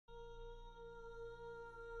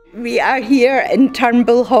We are here in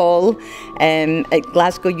Turnbull Hall at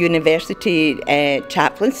Glasgow University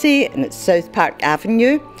Chaplaincy, and it's South Park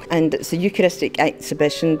Avenue, and it's a Eucharistic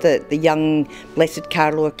exhibition that the young Blessed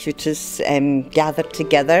Carlo Acutis gathered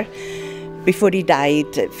together before he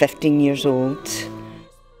died at 15 years old.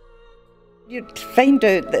 You'd find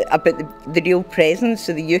out about the real presence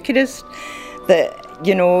of the Eucharist, that,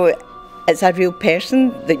 you know, it's a real person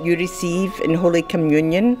that you receive in Holy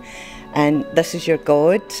Communion, and this is your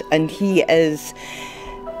God, and He is,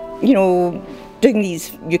 you know, doing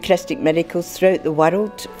these Eucharistic miracles throughout the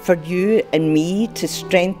world for you and me to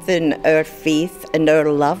strengthen our faith and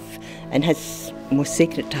our love in His most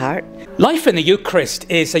sacred heart. Life in the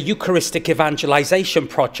Eucharist is a Eucharistic evangelization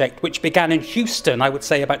project which began in Houston, I would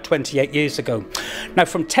say about 28 years ago. Now,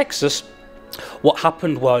 from Texas, what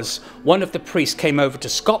happened was one of the priests came over to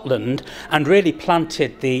Scotland and really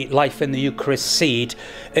planted the Life in the Eucharist seed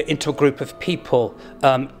into a group of people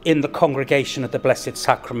in the congregation of the Blessed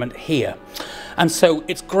Sacrament here. And so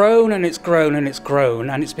it's grown and it's grown and it's grown,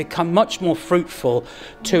 and it's become much more fruitful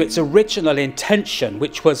to its original intention,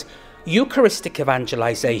 which was Eucharistic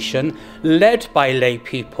evangelization led by lay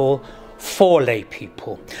people for lay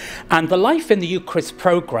people. And the Life in the Eucharist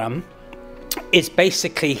programme is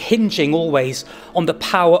basically hinging always on the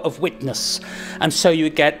power of witness. And so you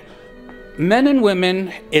get men and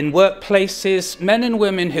women in workplaces, men and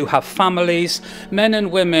women who have families, men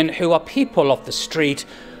and women who are people of the street,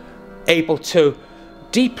 able to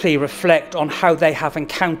deeply reflect on how they have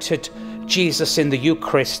encountered Jesus in the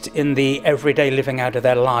Eucharist in the everyday living out of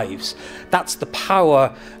their lives. That's the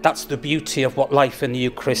power, that's the beauty of what Life in the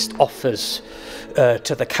Eucharist offers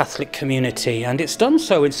to the Catholic community, and it's done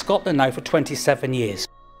so in Scotland now for 27 years.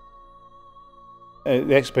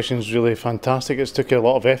 The exhibition is really fantastic. It's took a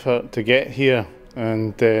lot of effort to get here,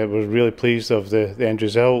 and we're really pleased of the end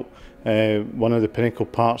result. One of the pinnacle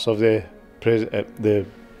parts of the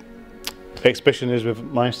exhibition is we've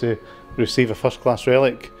managed to receive a first-class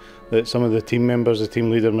relic that some of the team members, the team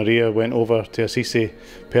leader Maria, went over to Assisi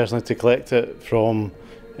personally to collect it from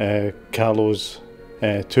Carlo's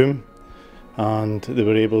tomb, and they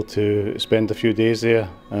were able to spend a few days there,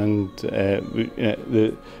 and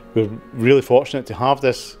we're really fortunate to have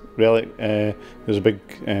this relic. There's a big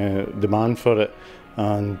demand for it,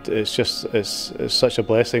 and it's such a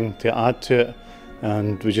blessing to add to it,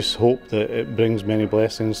 and we just hope that it brings many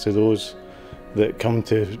blessings to those that come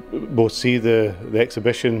to both see the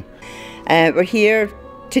exhibition. We're here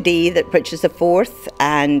today, which is the 4th,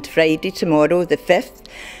 and Friday tomorrow the 5th.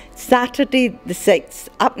 Saturday the 6th,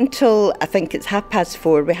 up until I think it's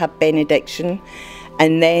 4:30, we have benediction,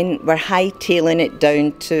 and then we're hightailing it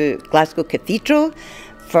down to Glasgow Cathedral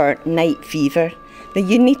for Night Fever. Now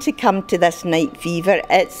you need to come to this Night Fever.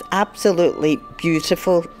 It's absolutely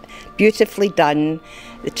beautiful, beautifully done.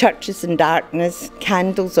 The church is in darkness,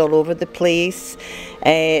 candles all over the place,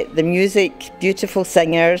 the music, beautiful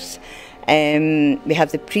singers. We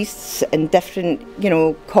have the priests in different, you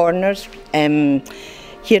know, corners,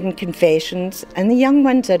 hearing confessions, and the young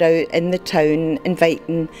ones are out in the town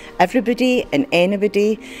inviting everybody and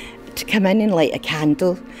anybody to come in and light a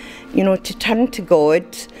candle, you know, to turn to God.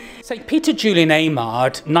 St. Peter Julian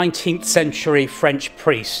Aymard, 19th century French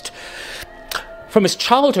priest. From his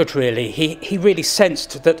childhood, really, he really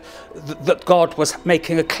sensed that God was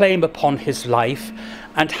making a claim upon his life,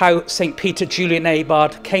 and how St. Peter Julian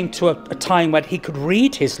Aymard came to a time when he could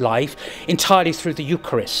read his life entirely through the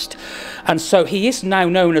Eucharist. And so he is now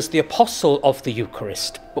known as the Apostle of the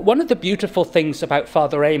Eucharist. But one of the beautiful things about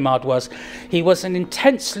Father Aymard was he was an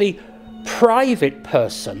intensely private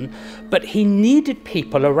person, but he needed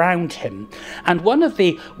people around him. And one of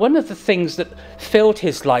the things that filled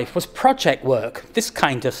his life was project work, this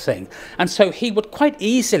kind of thing. And so he would quite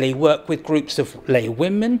easily work with groups of lay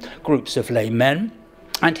women, groups of lay men,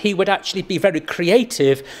 and he would actually be very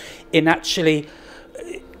creative in actually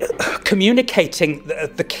communicating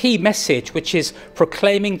the key message, which is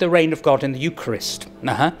proclaiming the reign of God in the Eucharist.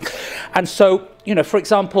 And so, you know, for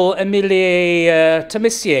example, Emilie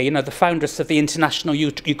Tomissier, you know, the foundress of the International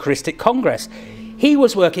Eucharistic Congress, he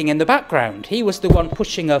was working in the background. He was the one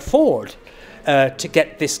pushing her forward to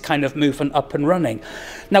get this kind of movement up and running.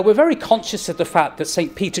 Now, we're very conscious of the fact that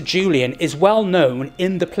St. Peter Julian is well known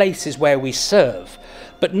in the places where we serve,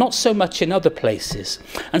 but not so much in other places.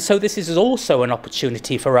 And so this is also an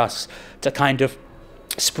opportunity for us to kind of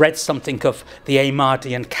spread something of the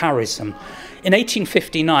Aymardian charism. In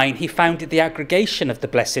 1859, he founded the Aggregation of the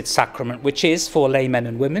Blessed Sacrament, which is for laymen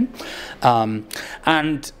and women.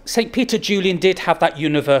 And St. Peter Julian did have that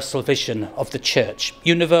universal vision of the church.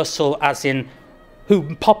 Universal as in who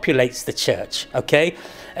populates the church, okay?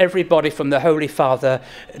 everybody from the Holy Father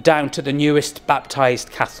down to the newest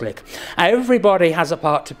baptised Catholic. Everybody has a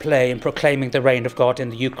part to play in proclaiming the reign of God in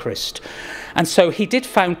the Eucharist. And so he did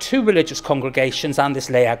found 2 religious congregations and this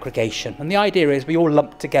lay aggregation. And the idea is we all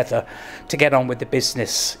lump together to get on with the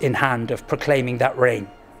business in hand of proclaiming that reign.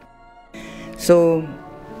 So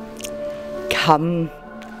come,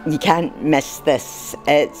 you can't miss this.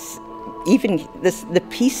 It's even this, the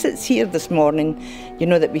peace that's here this morning, you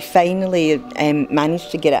know, that we finally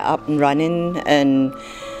managed to get it up and running, and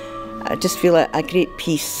I just feel a great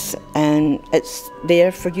peace, and it's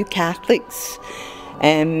there for you Catholics,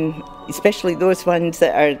 especially those ones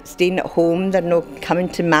that are staying at home. They're not coming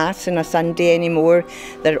to Mass on a Sunday anymore,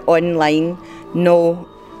 they're online. No,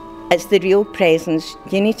 it's the real presence.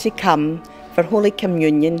 You need to come for Holy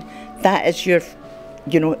Communion. That is your,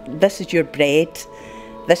 you know, this is your bread,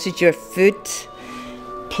 this is your food.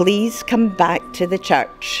 Please come back to the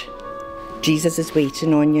church. Jesus is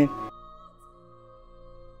waiting on you.